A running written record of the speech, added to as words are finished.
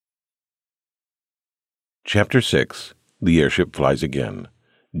Chapter 6. The Airship Flies Again.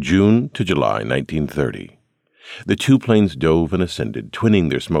 June to July 1930. The two planes dove and ascended, twinning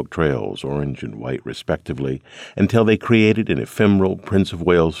their smoke trails, orange and white respectively, until they created an ephemeral Prince of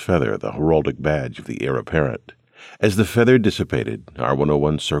Wales feather, the heraldic badge of the heir apparent. As the feather dissipated,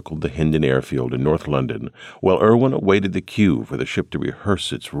 R101 circled the Hendon airfield in North London, while Irwin awaited the cue for the ship to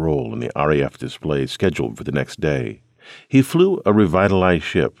rehearse its role in the RAF display scheduled for the next day. He flew a revitalized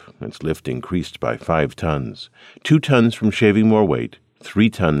ship, its lift increased by 5 tons, 2 tons from shaving more weight,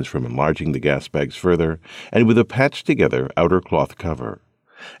 3 tons from enlarging the gas bags further, and with a patched-together outer cloth cover.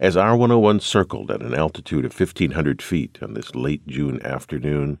 As R101 circled at an altitude of 1,500 feet on this late June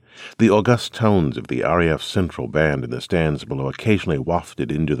afternoon, the august tones of the RAF Central Band in the stands below occasionally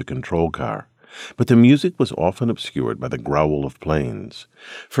wafted into the control car. But the music was often obscured by the growl of planes.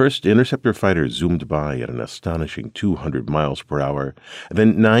 First, interceptor fighters zoomed by at an astonishing 200 miles per hour,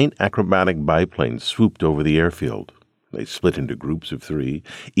 then 9 acrobatic biplanes swooped over the airfield. They split into groups of 3,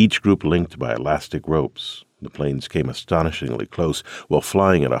 each group linked by elastic ropes. The planes came astonishingly close while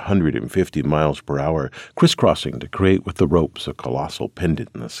flying at 150 miles per hour, crisscrossing to create with the ropes a colossal pendant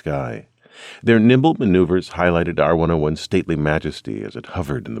in the sky. Their nimble maneuvers highlighted R101's stately majesty as it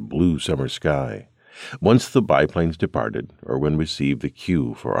hovered in the blue summer sky. Once the biplanes departed, Irwin received the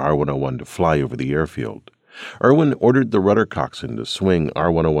cue for R101 to fly over the airfield. Irwin ordered the rudder coxswain to swing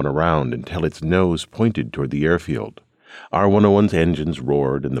R101 around until its nose pointed toward the airfield. R101's engines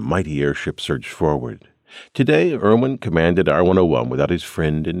roared and the mighty airship surged forward. Today, Irwin commanded R101 without his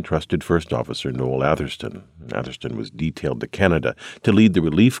friend and trusted First Officer Noel Atherstone. Atherstone was detailed to Canada to lead the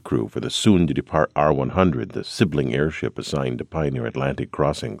relief crew for the soon-to-depart R100, the sibling airship assigned to pioneer Atlantic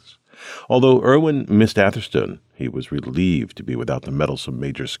crossings. Although Irwin missed Atherstone, he was relieved to be without the meddlesome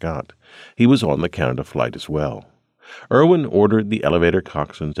Major Scott. He was on the Canada flight as well. Irwin ordered the elevator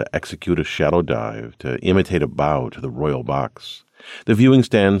coxswain to execute a shallow dive to imitate a bow to the royal box. The viewing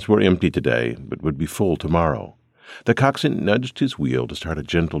stands were empty today, but would be full tomorrow. The coxswain nudged his wheel to start a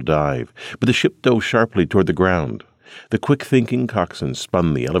gentle dive, but the ship dove sharply toward the ground. The quick-thinking coxswain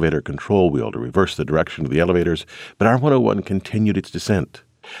spun the elevator control wheel to reverse the direction of the elevators, but R101 continued its descent.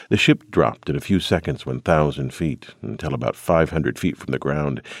 The ship dropped in a few seconds 1,000 feet, until about 500 feet from the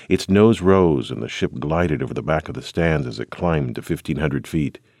ground. Its nose rose, and the ship glided over the back of the stands as it climbed to 1,500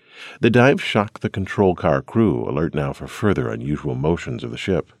 feet. The dive shocked the control car crew, alert now for further unusual motions of the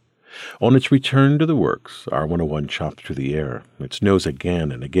ship. On its return to the works, R101 chopped through the air, its nose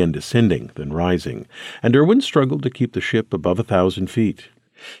again and again descending, then rising, and Irwin struggled to keep the ship above 1,000 feet.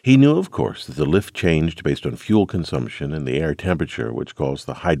 He knew, of course, that the lift changed based on fuel consumption and the air temperature, which caused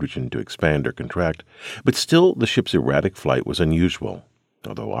the hydrogen to expand or contract, but still the ship's erratic flight was unusual.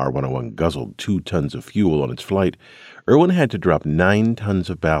 Although R101 guzzled 2 tons of fuel on its flight, Irwin had to drop 9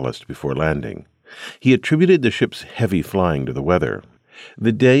 tons of ballast before landing. He attributed the ship's heavy flying to the weather.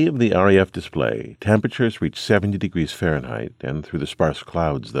 The day of the RAF display, temperatures reached 70 degrees Fahrenheit, and through the sparse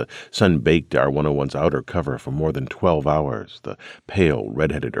clouds, the sun baked R101's outer cover for more than 12 hours. The pale,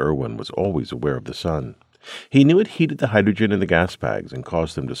 red-headed Irwin was always aware of the sun. He knew it heated the hydrogen in the gas bags and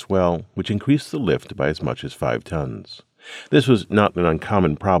caused them to swell, which increased the lift by as much as 5 tons. This was not an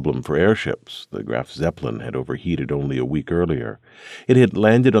uncommon problem for airships. The Graf Zeppelin had overheated only a week earlier. It had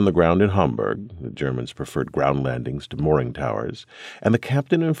landed on the ground in Hamburg. The Germans preferred ground landings to mooring towers, and the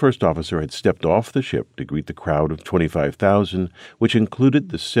captain and first officer had stepped off the ship to greet the crowd of 25,000, which included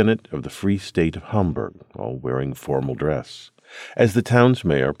the Senate of the Free State of Hamburg, all wearing formal dress. As the town's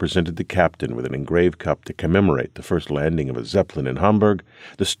mayor presented the captain with an engraved cup to commemorate the first landing of a Zeppelin in Hamburg,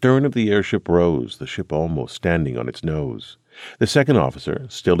 the stern of the airship rose, the ship almost standing on its nose. The second officer,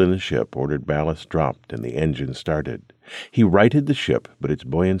 still in the ship, ordered ballast dropped and the engine started. He righted the ship, but its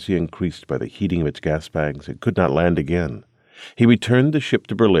buoyancy increased by the heating of its gas bags. It could not land again. He returned the ship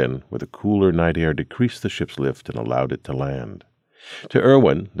to Berlin, where the cooler night air decreased the ship's lift and allowed it to land. To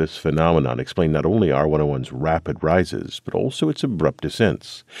Irwin, this phenomenon explained not only R101's rapid rises, but also its abrupt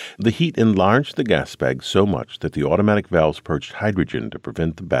descents. The heat enlarged the gas bags so much that the automatic valves purged hydrogen to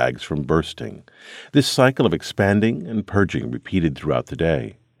prevent the bags from bursting. This cycle of expanding and purging repeated throughout the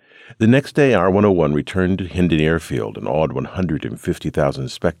day. The next day, R101 returned to Hendon Airfield and awed 150,000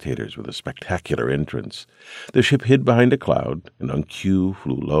 spectators with a spectacular entrance. The ship hid behind a cloud, and on cue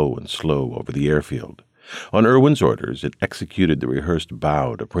flew low and slow over the airfield. On Irwin's orders, it executed the rehearsed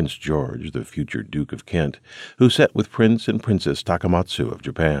bow to Prince George, the future Duke of Kent, who sat with Prince and Princess Takamatsu of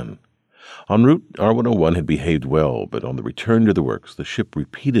Japan. En route, R101 had behaved well, but on the return to the works, the ship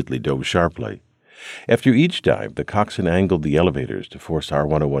repeatedly dove sharply. After each dive, the coxswain angled the elevators to force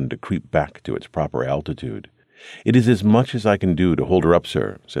R101 to creep back to its proper altitude. "It is as much as I can do to hold her up,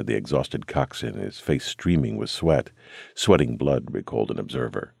 sir," said the exhausted coxswain, his face streaming with sweat. "Sweating blood," recalled an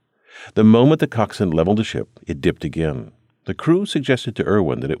observer. The moment the coxswain leveled the ship, it dipped again. The crew suggested to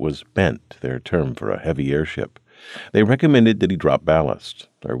Irwin that it was bent, their term for a heavy airship. They recommended that he drop ballast.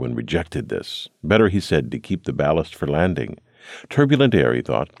 Irwin rejected this. Better, he said, to keep the ballast for landing. Turbulent air, he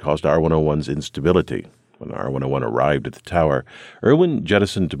thought, caused R-101's instability. When R-101 arrived at the tower, Irwin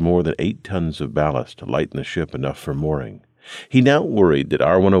jettisoned more than 8 tons of ballast to lighten the ship enough for mooring. He now worried that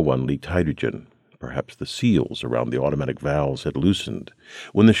R-101 leaked hydrogen. Perhaps the seals around the automatic valves had loosened.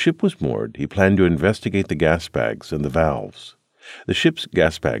 When the ship was moored, he planned to investigate the gas bags and the valves. "The ship's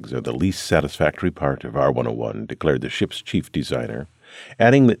gas bags are the least satisfactory part of R-101, declared the ship's chief designer,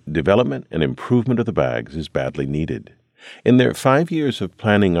 adding that development and improvement of the bags is badly needed. In their 5 years of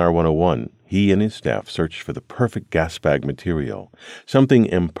planning R-101, he and his staff searched for the perfect gas bag material, something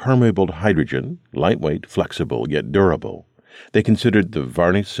impermeable to hydrogen, lightweight, flexible, yet durable. They considered the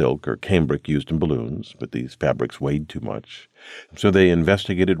varnished silk or cambric used in balloons, but these fabrics weighed too much. So they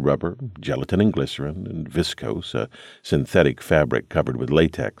investigated rubber, gelatin and glycerin, and viscose, a synthetic fabric covered with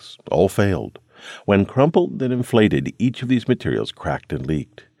latex. All failed. When crumpled and inflated, each of these materials cracked and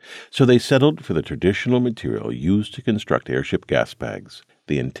leaked. So they settled for the traditional material used to construct airship gas bags,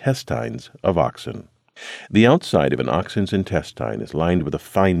 the intestines of oxen. The outside of an oxen's intestine is lined with a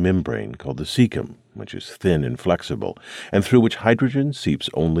fine membrane called the cecum, which is thin and flexible, and through which hydrogen seeps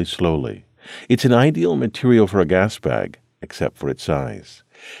only slowly. It's an ideal material for a gas bag, except for its size.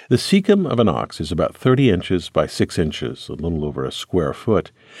 The cecum of an ox is about 30 inches by 6 inches, a little over a square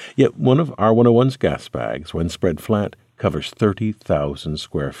foot, yet one of R-101's gas bags, when spread flat, covers 30,000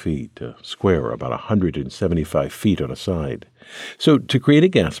 square feet, a square about 175 feet on a side. So to create a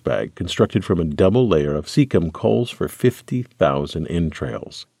gas bag constructed from a double layer of cecum calls for 50,000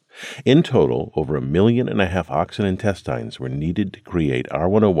 entrails. In total, over 1.5 million oxen intestines were needed to create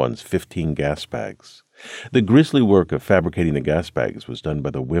R-101's 15 gas bags. The grisly work of fabricating the gas bags was done by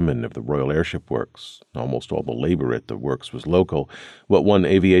the women of the Royal Airship Works. Almost all the labor at the works was local, what one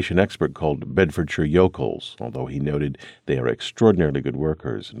aviation expert called Bedfordshire yokels, although he noted they are extraordinarily good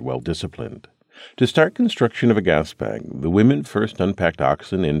workers and well-disciplined. To start construction of a gas bag, the women first unpacked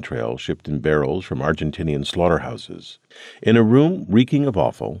oxen entrails shipped in barrels from Argentinian slaughterhouses. In a room reeking of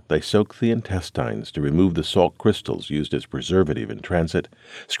offal, they soaked the intestines to remove the salt crystals used as preservative in transit,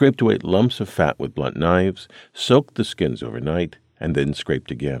 scraped away lumps of fat with blunt knives, soaked the skins overnight, and then scraped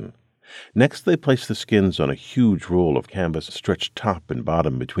again. Next, they placed the skins on a huge roll of canvas stretched top and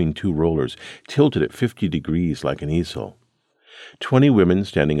bottom between 2 rollers, tilted at 50 degrees like an easel. 20 women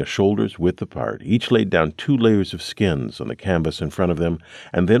standing a shoulder's width apart each laid down 2 layers of skins on the canvas in front of them,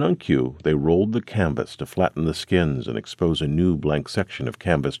 and then on cue they rolled the canvas to flatten the skins and expose a new blank section of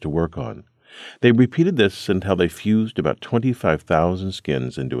canvas to work on. They repeated this until they fused about 25,000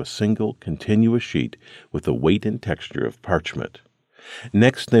 skins into a single continuous sheet with the weight and texture of parchment.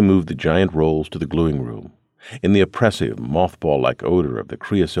 Next they moved the giant rolls to the gluing room. In the oppressive, mothball-like odor of the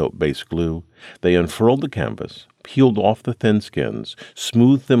creosote-based glue, they unfurled the canvas, peeled off the thin skins,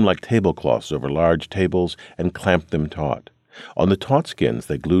 smoothed them like tablecloths over large tables, and clamped them taut. On the taut skins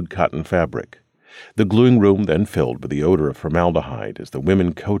they glued cotton fabric. The gluing room then filled with the odor of formaldehyde as the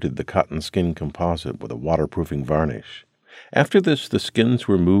women coated the cotton skin composite with a waterproofing varnish. After this, the skins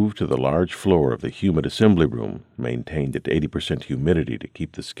were moved to the large floor of the humid assembly room, maintained at 80% humidity to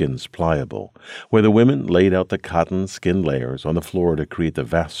keep the skins pliable, where the women laid out the cotton skin layers on the floor to create the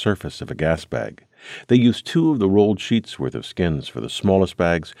vast surface of a gas bag. They used 2 of the rolled sheets' worth of skins for the smallest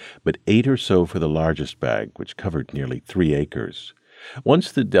bags, but 8 or so for the largest bag, which covered nearly 3 acres.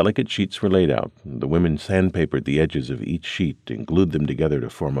 Once the delicate sheets were laid out, the women sandpapered the edges of each sheet and glued them together to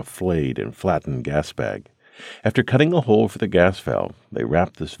form a flayed and flattened gas bag. After cutting a hole for the gas valve, they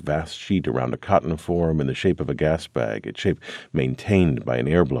wrapped this vast sheet around a cotton form in the shape of a gas bag, its shape maintained by an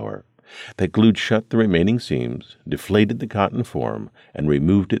air blower. They glued shut the remaining seams, deflated the cotton form, and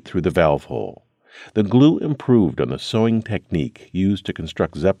removed it through the valve hole. The glue improved on the sewing technique used to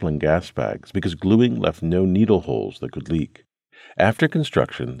construct Zeppelin gas bags because gluing left no needle holes that could leak. After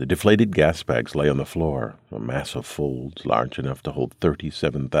construction, the deflated gas bags lay on the floor, a mass of folds large enough to hold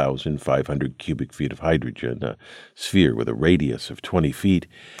 37,500 cubic feet of hydrogen, a sphere with a radius of 20 feet,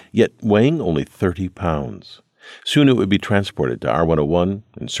 yet weighing only 30 pounds. Soon it would be transported to R-101,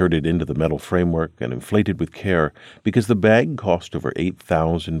 inserted into the metal framework, and inflated with care because the bag cost over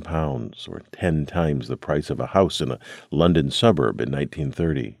 8,000 pounds, or 10 times the price of a house in a London suburb in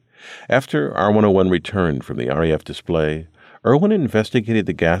 1930. After R-101 returned from the RAF display, Irwin investigated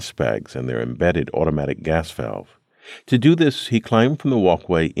the gas bags and their embedded automatic gas valve. To do this, he climbed from the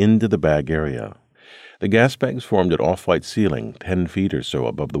walkway into the bag area. The gas bags formed an off-white ceiling 10 feet or so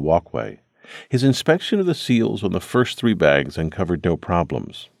above the walkway. His inspection of the seals on the first 3 bags uncovered no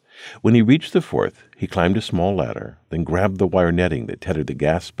problems. When he reached the 4th, he climbed a small ladder, then grabbed the wire netting that tethered the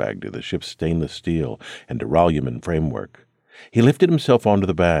gas bag to the ship's stainless steel and duralumin framework. He lifted himself onto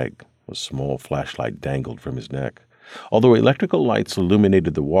the bag. A small flashlight dangled from his neck. Although electrical lights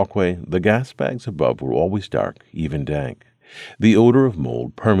illuminated the walkway, the gas bags above were always dark, even dank. The odor of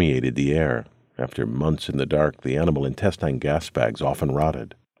mold permeated the air. After months in the dark, the animal intestine gas bags often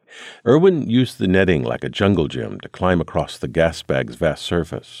rotted. Irwin used the netting like a jungle gym to climb across the gas bag's vast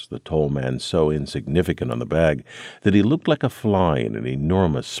surface, the tall man so insignificant on the bag that he looked like a fly in an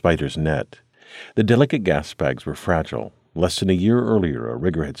enormous spider's net. The delicate gas bags were fragile. Less than a year earlier, a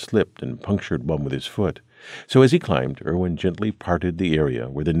rigger had slipped and punctured one with his foot. So as he climbed, Irwin gently parted the area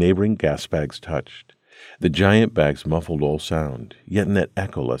where the neighboring gas bags touched. The giant bags muffled all sound, yet in that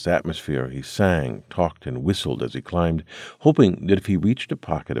echoless atmosphere he sang, talked, and whistled as he climbed, hoping that if he reached a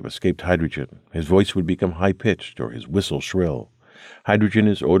pocket of escaped hydrogen, his voice would become high-pitched or his whistle shrill. Hydrogen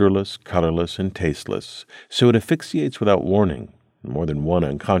is odorless, colorless, and tasteless, so it asphyxiates without warning. More than one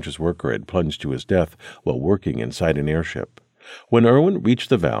unconscious worker had plunged to his death while working inside an airship. When Irwin reached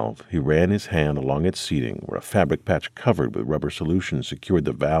the valve, he ran his hand along its seating where a fabric patch covered with rubber solution secured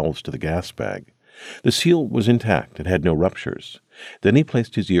the valves to the gas bag. The seal was intact and had no ruptures. Then he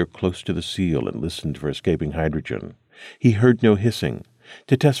placed his ear close to the seal and listened for escaping hydrogen. He heard no hissing.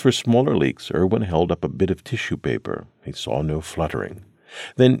 To test for smaller leaks, Irwin held up a bit of tissue paper. He saw no fluttering.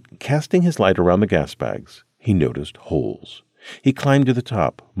 Then, casting his light around the gas bags, he noticed holes. He climbed to the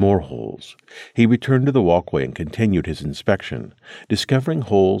top, more holes. He returned to the walkway and continued his inspection, discovering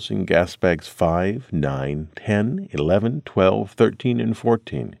holes in gas bags 5, 9, 10, 11, 12, 13, and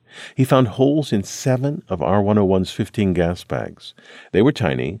 14. He found holes in 7 of R101's 15 gas bags. They were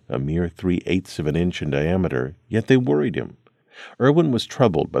tiny, a mere 3/8 of an inch in diameter, yet they worried him. Irwin was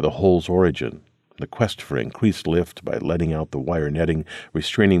troubled by the hole's origin. The quest for increased lift by letting out the wire netting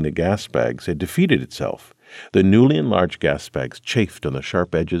restraining the gas bags had defeated itself. The newly enlarged gas bags chafed on the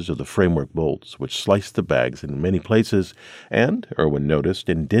sharp edges of the framework bolts, which sliced the bags in many places and, Irwin noticed,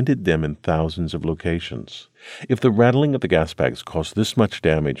 indented them in thousands of locations. If the rattling of the gas bags caused this much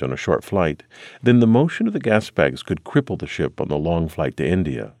damage on a short flight, then the motion of the gas bags could cripple the ship on the long flight to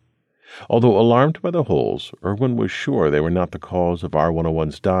India. Although alarmed by the holes, Irwin was sure they were not the cause of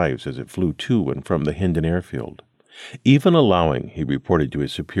R101's dives as it flew to and from the Hindon airfield. Even allowing, he reported to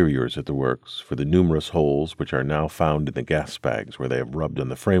his superiors at the works, for the numerous holes which are now found in the gas bags where they have rubbed on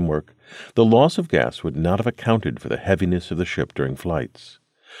the framework, the loss of gas would not have accounted for the heaviness of the ship during flights.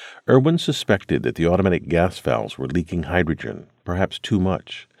 Irwin suspected that the automatic gas valves were leaking hydrogen, perhaps too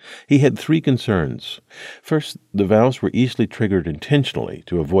much. He had 3 concerns. First, the valves were easily triggered intentionally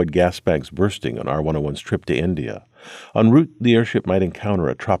to avoid gas bags bursting on R101's trip to India. En route, the airship might encounter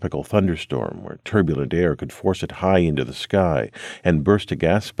a tropical thunderstorm where turbulent air could force it high into the sky and burst a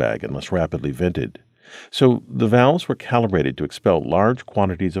gas bag unless rapidly vented. So the valves were calibrated to expel large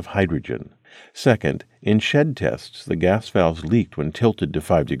quantities of hydrogen. Second, in shed tests, the gas valves leaked when tilted to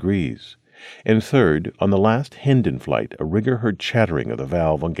 5 degrees. And third, on the last Hindon flight, a rigger heard chattering of the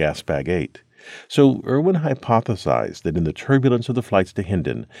valve on gas bag 8. So Irwin hypothesized that in the turbulence of the flights to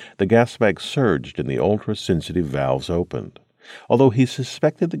Hindon, the gas bag surged and the ultra-sensitive valves opened. Although he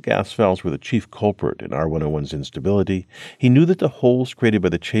suspected the gas valves were the chief culprit in R101's instability, he knew that the holes created by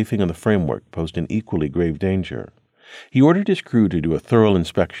the chafing on the framework posed an equally grave danger. He ordered his crew to do a thorough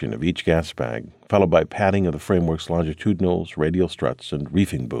inspection of each gas bag, followed by padding of the framework's longitudinals, radial struts, and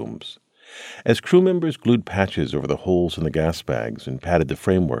reefing booms. As crew members glued patches over the holes in the gas bags and patted the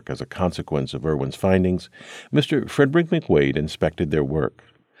framework as a consequence of Irwin's findings, Mr. Frederick McWade inspected their work.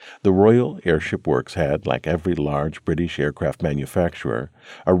 The Royal Airship Works had, like every large British aircraft manufacturer,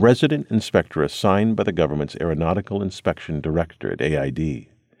 a resident inspector assigned by the government's Aeronautical Inspection Directorate, AID.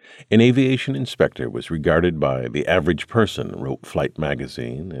 An aviation inspector was regarded by the average person, wrote Flight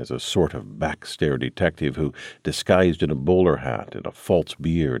magazine, as a sort of backstair detective who, disguised in a bowler hat and a false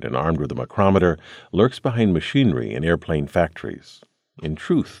beard and armed with a micrometer, lurks behind machinery in airplane factories. In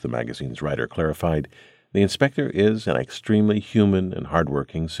truth, the magazine's writer clarified, the inspector is an extremely human and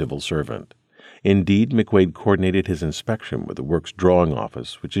hard-working civil servant. Indeed, McWade coordinated his inspection with the works drawing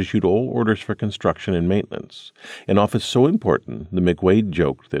office, which issued all orders for construction and maintenance, an office so important that McWade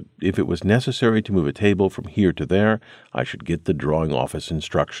joked that if it was necessary to move a table from here to there, I should get the drawing office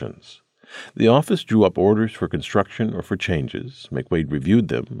instructions. The office drew up orders for construction or for changes. McWade reviewed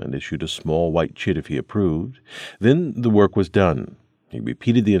them and issued a small white chit if he approved. Then the work was done. He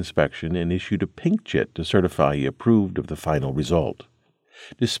repeated the inspection and issued a pink chit to certify he approved of the final result.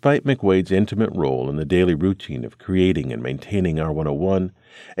 Despite McWade's intimate role in the daily routine of creating and maintaining R101,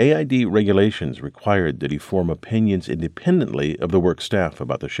 AID regulations required that he form opinions independently of the work staff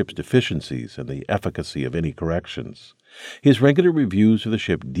about the ship's deficiencies and the efficacy of any corrections. His regular reviews of the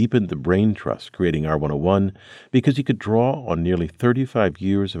ship deepened the brain trust creating R101 because he could draw on nearly 35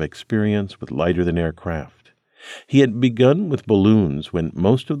 years of experience with lighter-than-air craft. He had begun with balloons when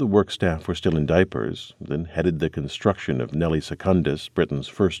most of the work staff were still in diapers, then headed the construction of Nellie Secundus, Britain's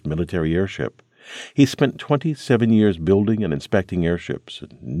first military airship. He spent 27 years building and inspecting airships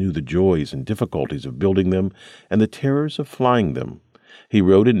and knew the joys and difficulties of building them and the terrors of flying them. He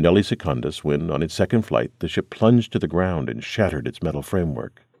rode in Nellie Secundus when, on its second flight, the ship plunged to the ground and shattered its metal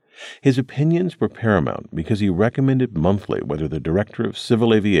framework. His opinions were paramount because he recommended monthly whether the Director of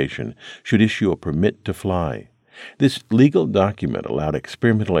Civil Aviation should issue a permit to fly. This legal document allowed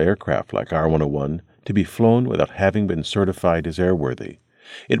experimental aircraft like R101 to be flown without having been certified as airworthy.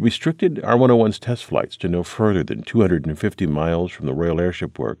 It restricted R101's test flights to no further than 250 miles from the Royal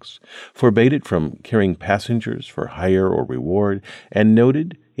Airship Works, forbade it from carrying passengers for hire or reward, and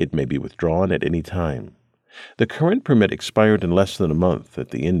noted it may be withdrawn at any time. The current permit expired in less than a month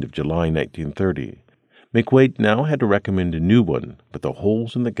at the end of July 1930. McWade now had to recommend a new one, but the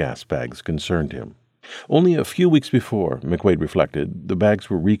holes in the gas bags concerned him. Only a few weeks before, McWade reflected, the bags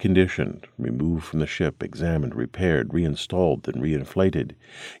were reconditioned, removed from the ship, examined, repaired, reinstalled, then reinflated.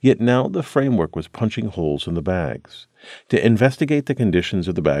 Yet now the framework was punching holes in the bags. To investigate the conditions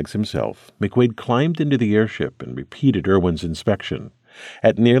of the bags himself, McWade climbed into the airship and repeated Irwin's inspection.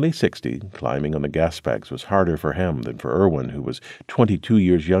 At nearly 60, climbing on the gas bags was harder for him than for Irwin, who was 22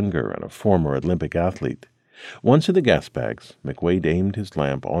 years younger and a former Olympic athlete. Once in the gas bags, McWade aimed his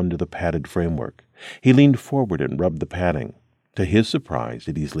lamp onto the padded framework. He leaned forward and rubbed the padding. To his surprise,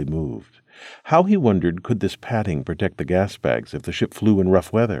 it easily moved. How, he wondered, could this padding protect the gas bags if the ship flew in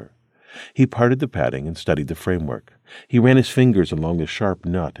rough weather? He parted the padding and studied the framework. He ran his fingers along the sharp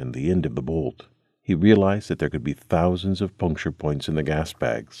nut and the end of the bolt. He realized that there could be thousands of puncture points in the gas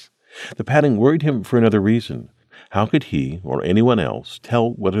bags. The padding worried him for another reason. How could he, or anyone else,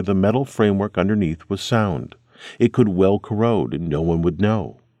 tell whether the metal framework underneath was sound? It could well corrode, and no one would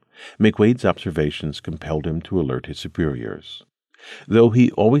know. McWade's observations compelled him to alert his superiors. Though he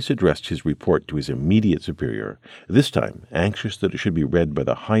always addressed his report to his immediate superior, this time, anxious that it should be read by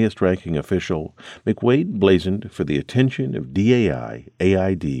the highest-ranking official, McWade blazoned for the attention of DAI,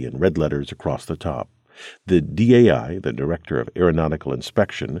 AID in red letters across the top. The DAI, the Director of Aeronautical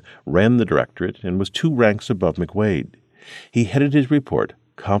Inspection, ran the directorate and was 2 ranks above McWade. He headed his report,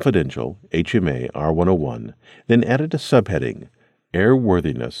 Confidential, HMA R101, then added a subheading,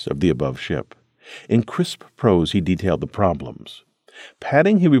 Airworthiness of the above ship. In crisp prose he detailed the problems.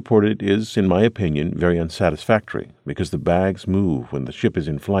 Padding, he reported, is, in my opinion, very unsatisfactory, because the bags move when the ship is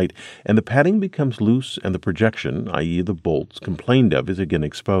in flight, and the padding becomes loose and the projection, i.e. the bolts, complained of is again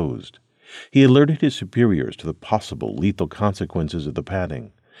exposed. He alerted his superiors to the possible lethal consequences of the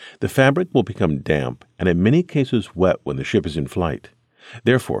padding. The fabric will become damp and in many cases wet when the ship is in flight.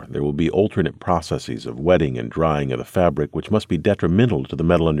 Therefore, there will be alternate processes of wetting and drying of the fabric which must be detrimental to the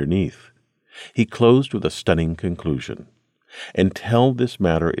metal underneath. He closed with a stunning conclusion. Until this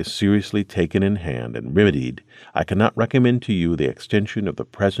matter is seriously taken in hand and remedied, I cannot recommend to you the extension of the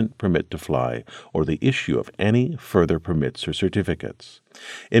present permit to fly or the issue of any further permits or certificates.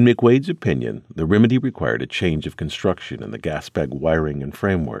 In McWade's opinion, the remedy required a change of construction in the gas bag wiring and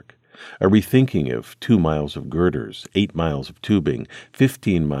framework, a rethinking of 2 miles of girders, 8 miles of tubing,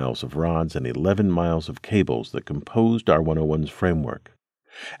 15 miles of rods, and 11 miles of cables that composed R101's framework.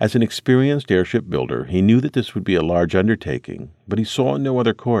 As an experienced airship builder, he knew that this would be a large undertaking, but he saw no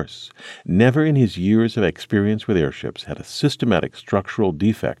other course. Never in his years of experience with airships had a systematic structural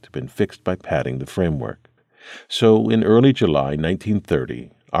defect been fixed by padding the framework. So, in early July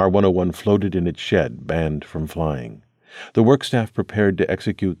 1930, R101 floated in its shed, banned from flying. The work staff prepared to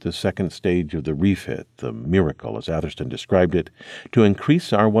execute the second stage of the refit, the miracle as Atherstone described it, to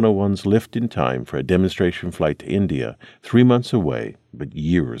increase R101's lift in time for a demonstration flight to India, 3 months away, but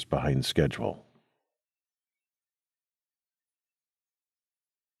years behind schedule.